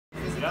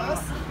Wow.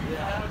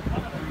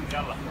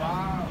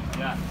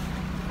 Yeah.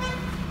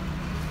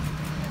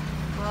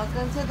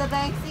 Welcome to the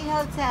Banksy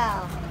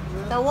Hotel,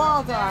 the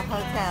Waldorf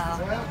Hotel.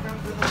 Welcome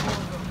to the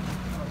Waldorf.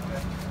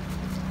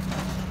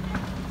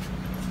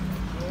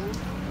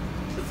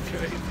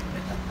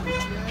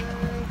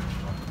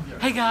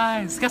 Hey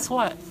guys, guess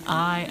what?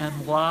 I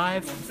am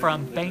live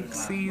from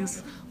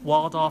Banksy's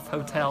Waldorf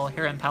Hotel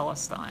here in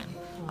Palestine.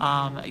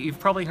 You've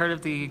probably heard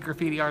of the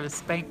graffiti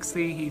artist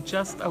Banksy. He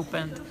just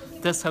opened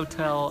this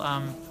hotel,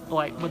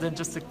 like within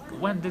just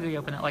when did he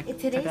open it? Like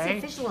Today's today? the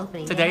official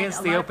opening. Today is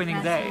A the lot of opening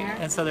press day, here.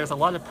 and so there's a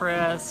lot of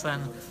press,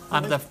 and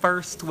I'm the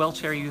first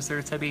wheelchair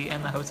user to be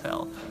in the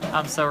hotel.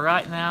 So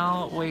right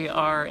now we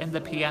are in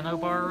the piano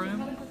bar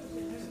room.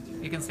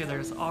 You can see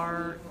there's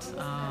art.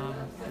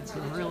 It's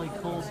a really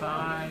cool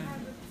vibe.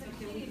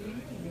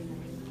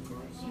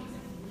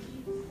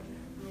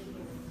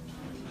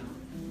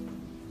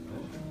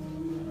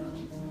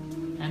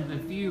 And the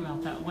view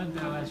out that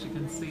window, as you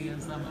can see,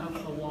 is up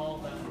the wall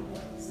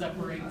that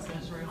separates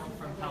Israel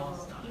from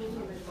Palestine.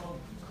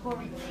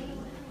 Corey Lee,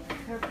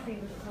 her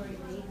friend Corey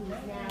Lee, who's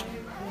now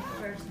his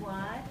first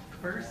wife.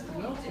 First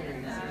wheelchair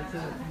user to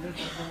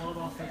visit the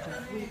Waldorf Hotel.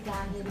 We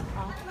got him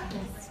off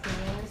the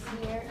stairs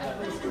here. It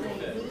was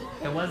crazy.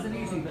 It wasn't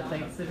easy, but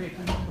thanks to Vicky.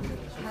 How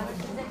much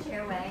does that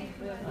chair weigh?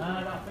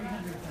 About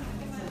 300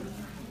 pounds.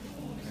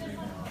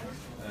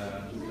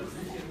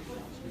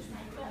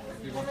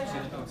 You want to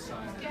sit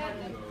outside?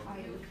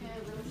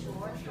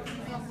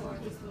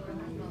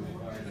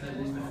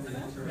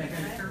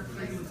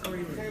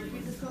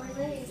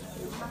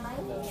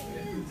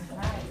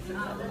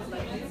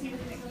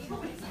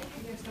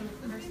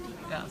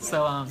 Yeah,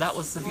 so that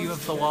was the view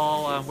of the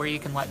wall where you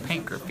can like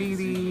paint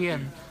graffiti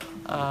and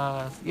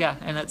yeah,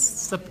 and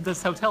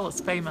this hotel is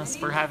famous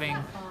for having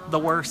the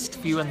worst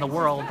view in the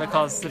world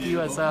because the view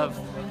is of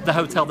the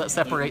hotel that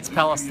separates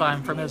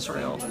Palestine from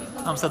Israel.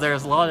 So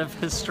there's a lot of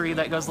history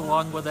that goes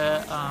along with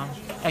it.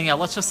 And yeah,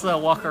 let's just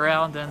walk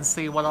around and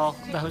see what all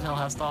the hotel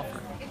has to offer.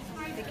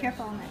 Be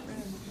careful on that road.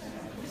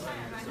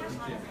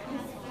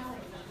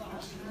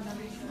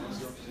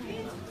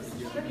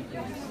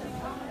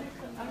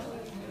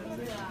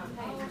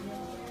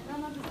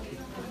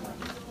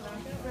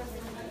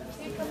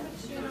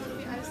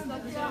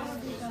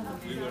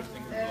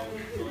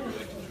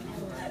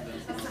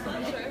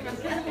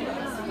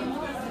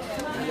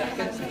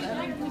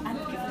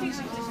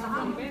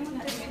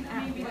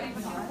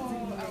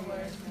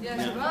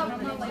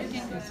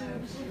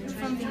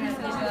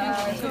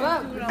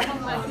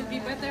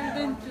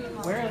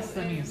 Where is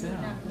the museum?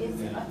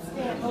 It's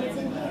upstairs. Oh, it's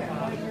in here.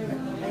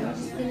 Let me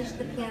just finish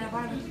the piano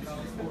bar.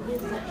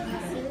 Here's the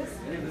pieces.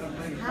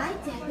 Hi,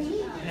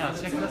 Debbie. Yeah,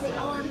 check this Oh,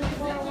 out. I'm the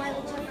floor. Why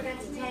did you forget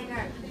to tag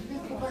her?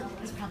 Look,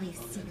 it's probably a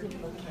secret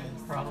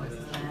bookcase. Probably.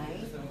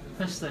 Right?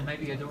 Especially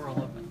maybe a door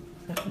will open.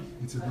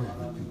 It's a door,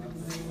 I think.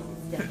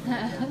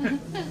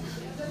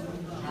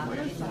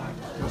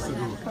 Just a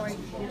door.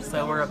 So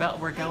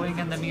we're going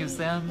in the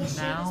museum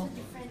now,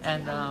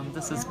 and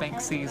this is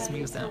Banksy's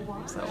museum.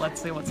 So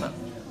let's see what's up.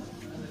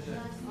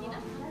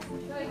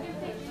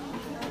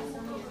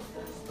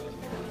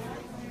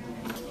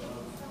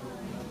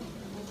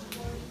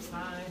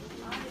 Hi.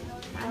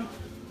 I'll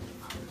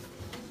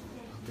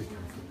take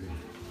him for dinner.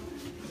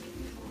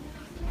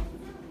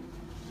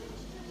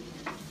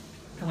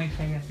 Can we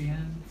pay at the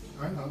end?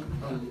 I'll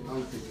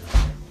take it.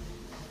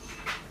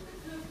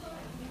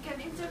 You can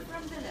enter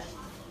from the left.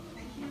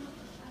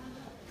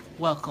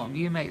 Welcome,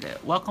 you made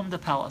it. Welcome to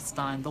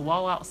Palestine. The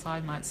wall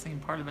outside might seem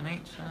part of an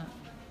ancient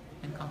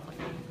and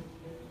complicated.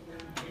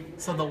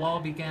 So the wall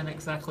began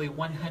exactly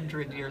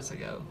 100 years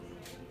ago.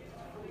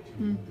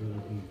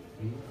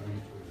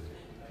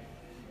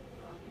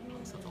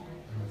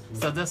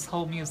 So this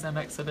whole museum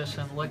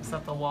exhibition looks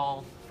at the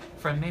wall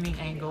from many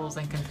angles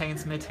and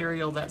contains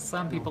material that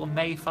some people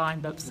may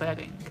find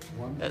upsetting,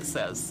 it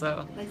says.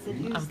 So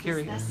I'm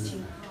curious.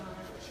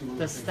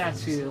 The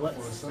statue,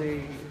 let's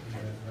see.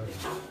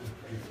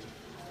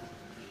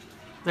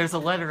 There's a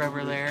letter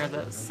over there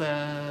that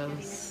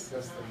says,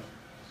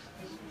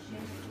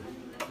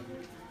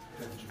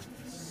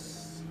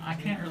 I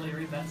can't really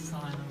read that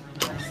sign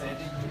over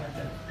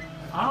there.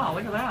 Oh,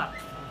 look at that.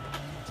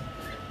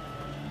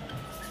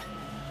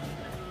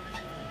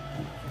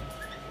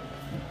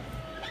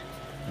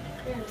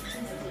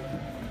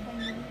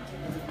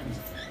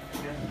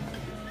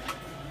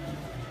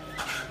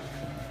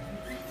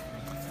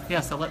 Yeah,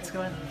 so let's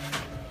go in.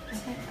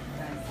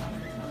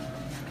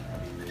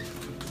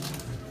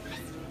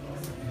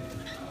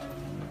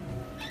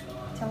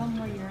 Tell them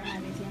where you're at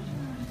again.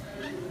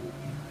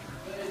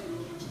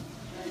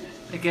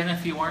 Again,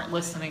 if you weren't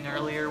listening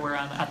earlier, we're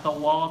at the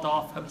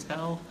Waldorf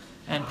Hotel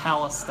in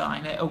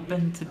Palestine. It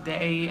opened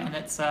today, and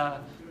it's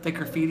the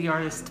graffiti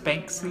artist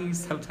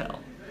Banksy's hotel.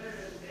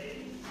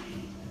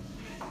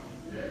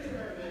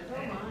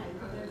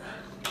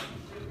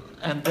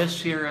 And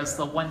this year is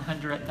the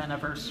 100th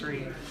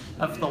anniversary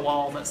of the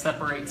wall that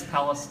separates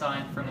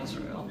Palestine from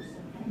Israel.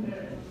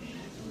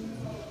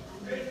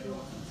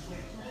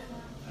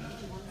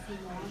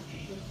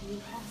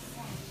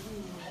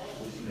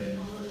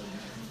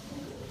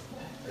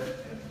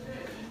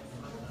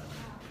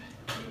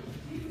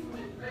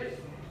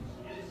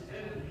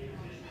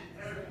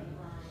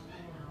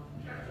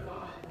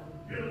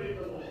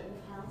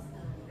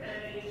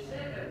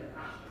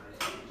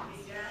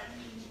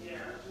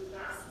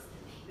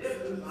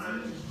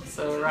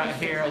 So right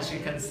here, as you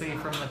can see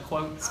from the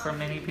quotes from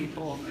many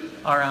people,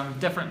 are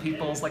different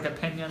people's like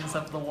opinions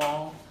of the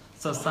wall.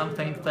 So some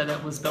think that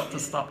it was built to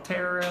stop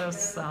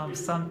terrorists.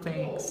 Some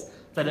thinks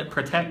that it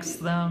protects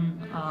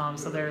them.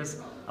 So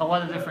there's a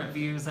lot of different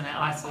views, and it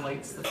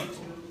isolates the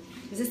people.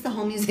 Is this the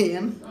whole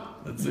museum?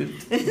 That's it.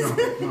 No,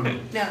 no, no.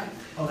 No.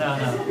 Oh, no,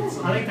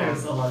 no. I think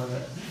there's a lot of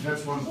it.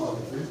 That's one part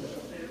of it.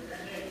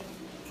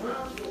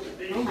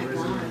 Oh my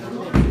God.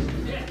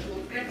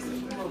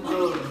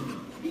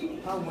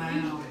 Oh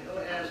wow.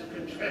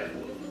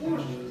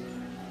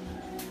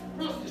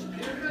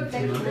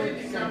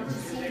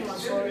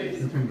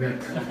 You can get.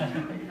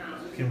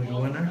 Can we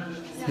go in there?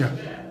 Yeah,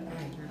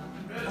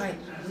 Alright,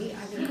 we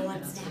are gonna go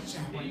on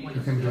Snapchat.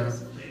 you can grab.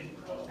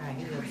 Alright,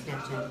 you're on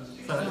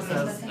Snapchat. So it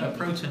says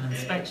approach an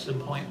inspection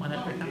point when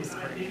it becomes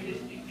free.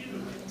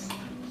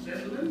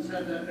 Settlements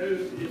and their own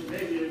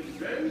Israeli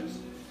roads,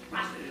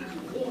 buses,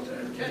 water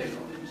and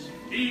telephones.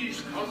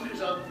 These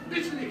colonies are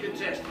bitterly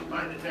contested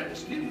by the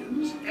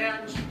Palestinians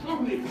and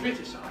strongly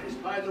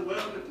criticized by the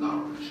world at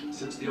large.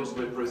 Since the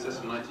Oslo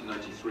process in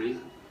 1993,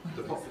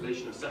 the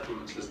population of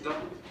settlements has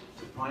doubled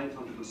to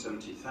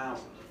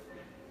 570,000.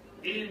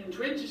 In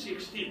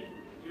 2016,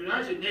 the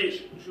United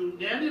Nations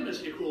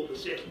unanimously called the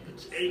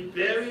settlements a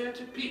barrier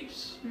to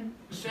peace.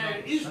 So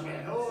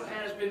Israel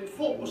has been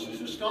forced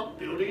to stop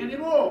building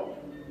anymore,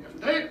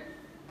 haven't they?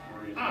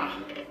 Ah.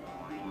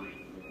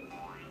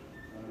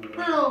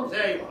 Well,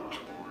 there you are.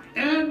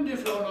 And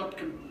if you're not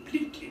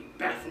completely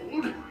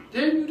baffled,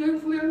 then you don't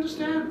fully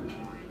understand.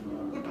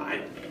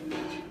 Goodbye.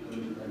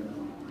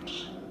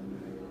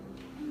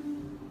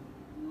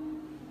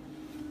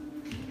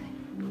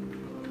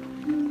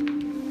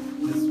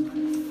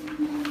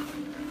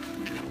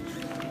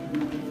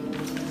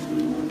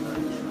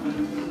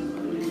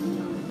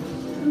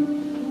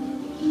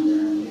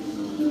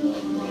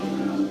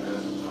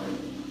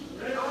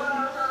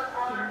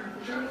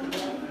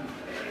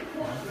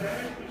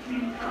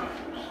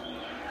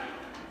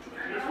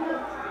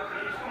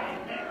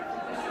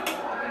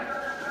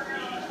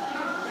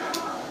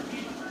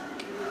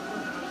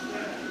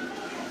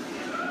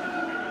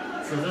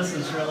 So this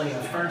is really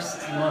a first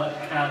look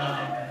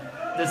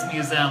at this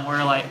museum.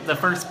 We're like the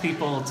first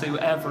people to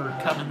ever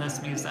come in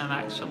this museum,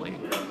 actually.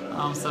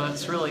 So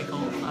it's really cool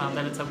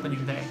that it's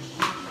opening day.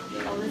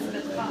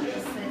 Elizabeth Fox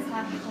says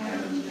happy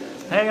home.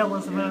 Hey,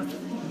 Elizabeth.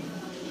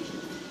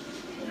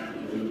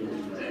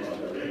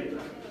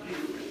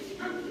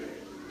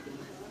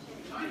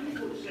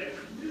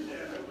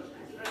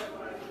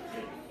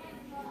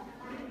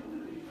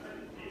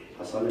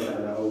 حصلت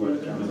على أول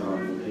كاميرا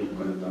هيك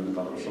كنت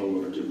عم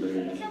أصور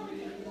جبريل.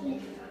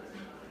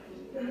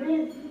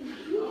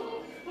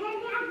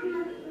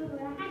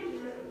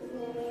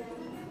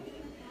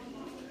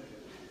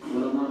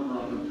 ولا مرة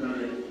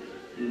فكرت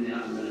إني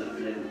أعمل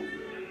أفلام.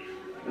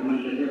 لما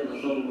بديت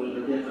أصور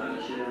بديت على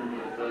أشياء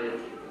فكرت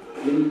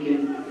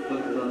يمكن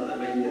بقدر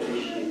أغير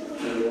إشي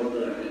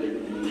للوضع اللي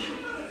بدي إياه.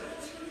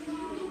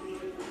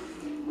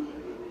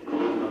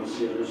 لما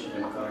بصير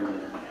أشبه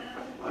كاميرا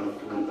على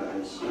طول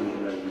بحس إني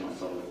لازم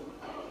أصور.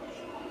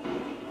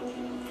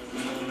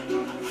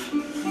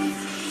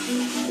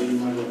 كل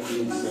مرة في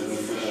سنة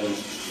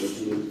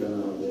بصير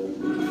كاميرا.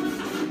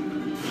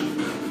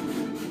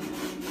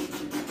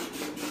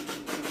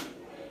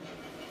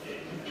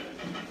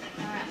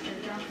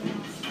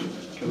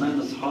 كمان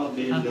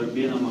أصحابي اللي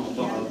ربينا مع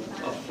بعض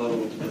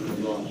أثروا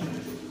بالنظام.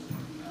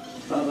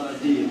 هذا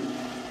عجيب.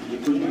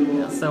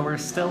 So we're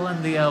still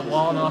in the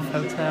walled-off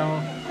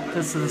hotel.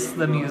 This is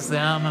the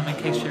museum, in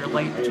case you're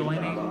late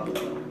joining.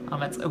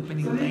 It's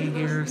opening day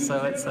here,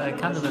 so it's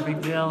kind of a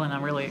big deal, and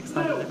I'm really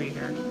excited to be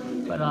here.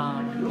 But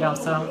yeah,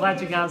 so I'm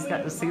glad you guys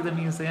got to see the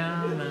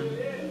museum and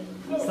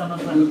some of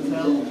the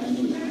hotel.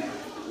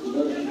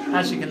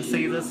 As you can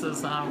see, this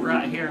is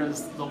right here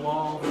is the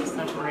wall that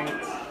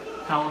separates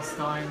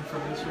Palestine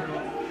from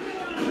Israel.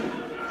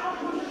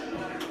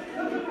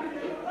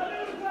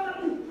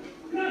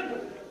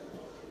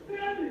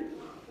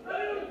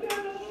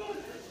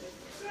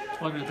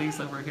 What are these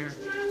over here?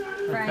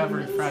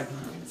 Recovered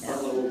fragments.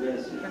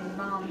 From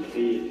bomb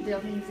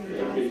buildings in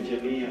Gaza.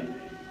 الجميع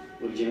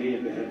والجميع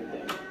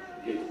بحبهم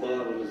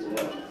الكبار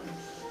والصغار.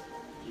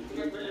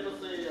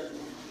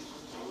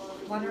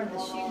 What are the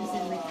shoes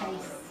in the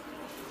case?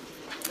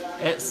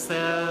 It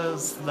says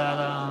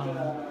that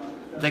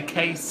the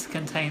case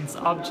contains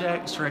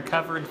objects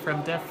recovered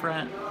from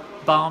different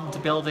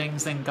bombed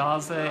buildings in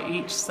Gaza.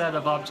 Each set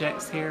of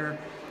objects here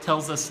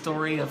tells a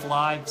story of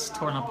lives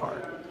torn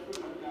apart.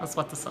 That's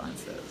what the sign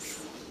says.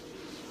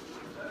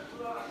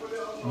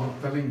 I'm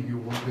telling you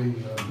what they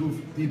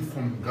did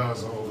from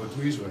Gaza over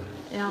to Israel.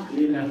 Yeah.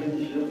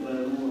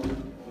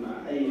 مع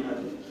أي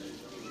حد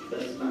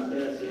بس مع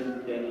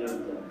باسم كان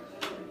يرضى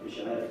مش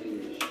عارف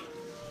ليش.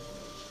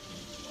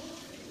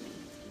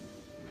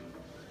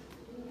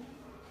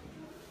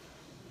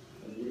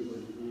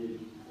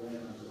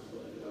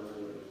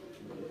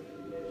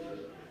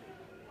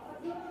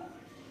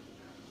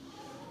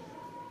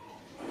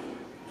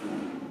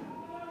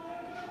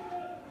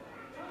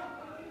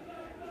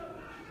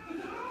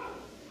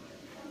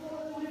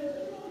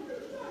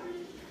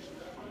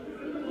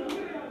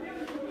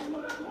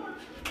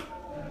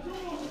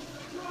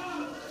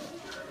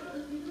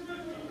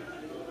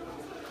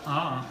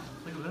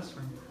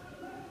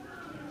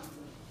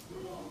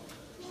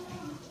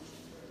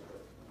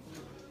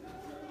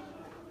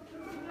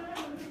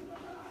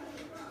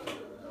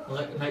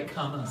 Like make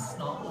hummus,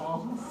 not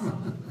walls.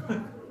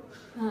 Did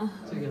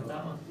you get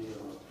that one?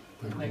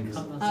 Make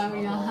hummus. Oh,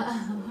 yeah.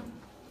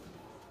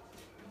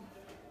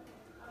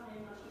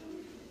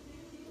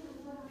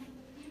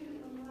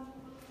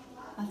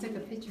 I took a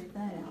picture of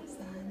that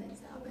outside.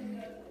 It's out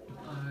there.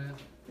 Oh, yeah.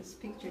 There's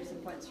pictures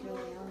of what's really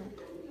on it.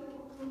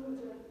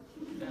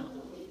 Yeah.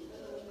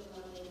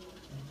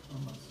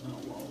 Hummus,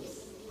 not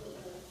walls.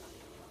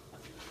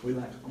 We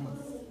like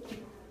hummus.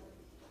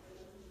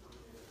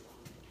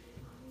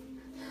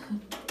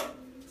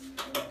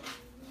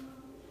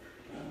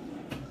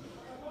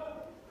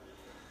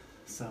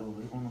 So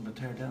we want them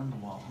to tear down the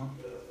wall, huh?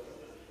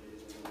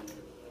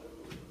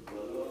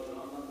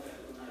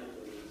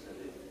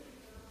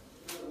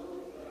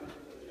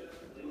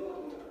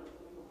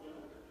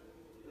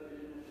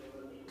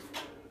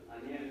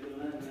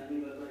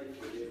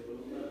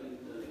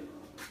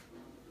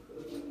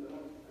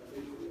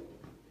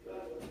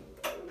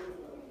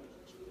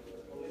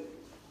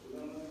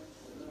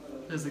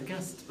 There's a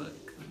guest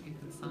book that you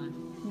can sign.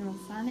 You want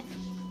to sign it?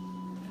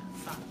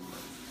 Yeah, sign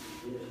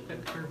it.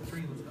 Picture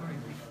 3 with Corey.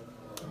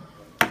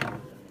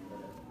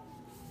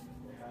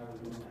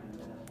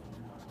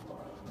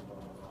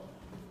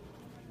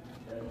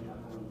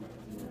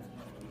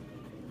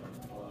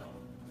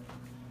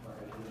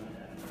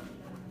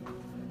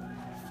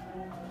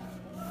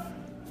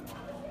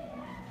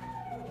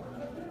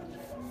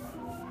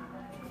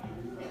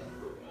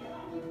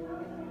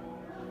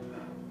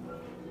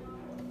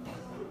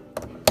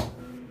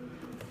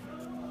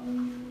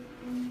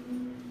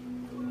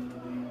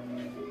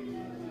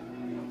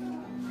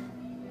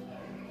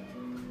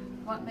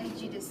 What made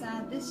you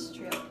decide this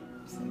trip,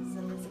 says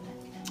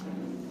Elizabeth?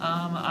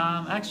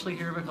 I'm actually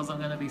here because I'm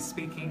going to be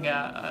speaking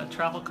at a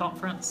travel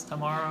conference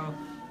tomorrow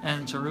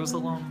in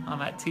Jerusalem.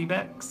 I'm at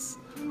TBEX.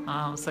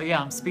 So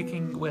yeah, I'm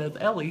speaking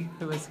with Ellie,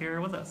 who is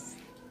here with us.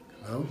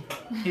 Hello?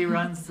 He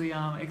runs the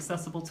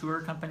accessible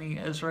tour company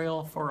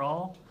Israel for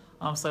All.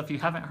 So if you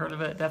haven't heard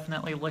of it,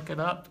 definitely look it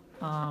up,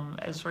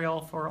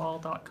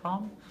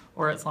 israelforall.com,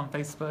 or it's on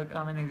Facebook.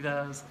 And he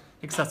does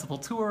accessible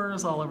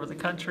tours all over the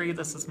country.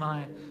 This is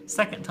my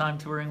second time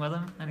touring with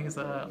him, and he's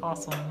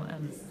awesome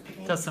and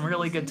does some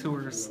really good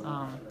tours.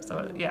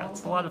 So yeah,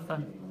 it's a lot of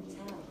fun.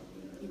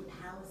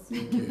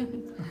 Thank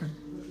you.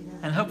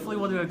 And hopefully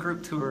we'll do a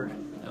group tour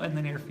in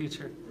the near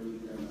future.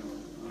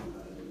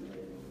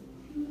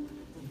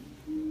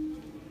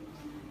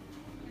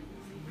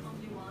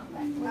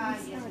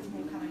 Yes, it's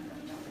more coming.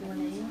 You want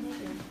to end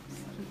it or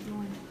keep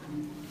going?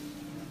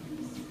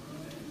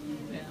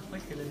 Yeah, we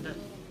could end it.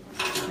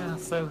 Yeah,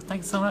 so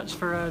thanks so much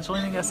for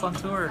joining us on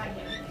tour.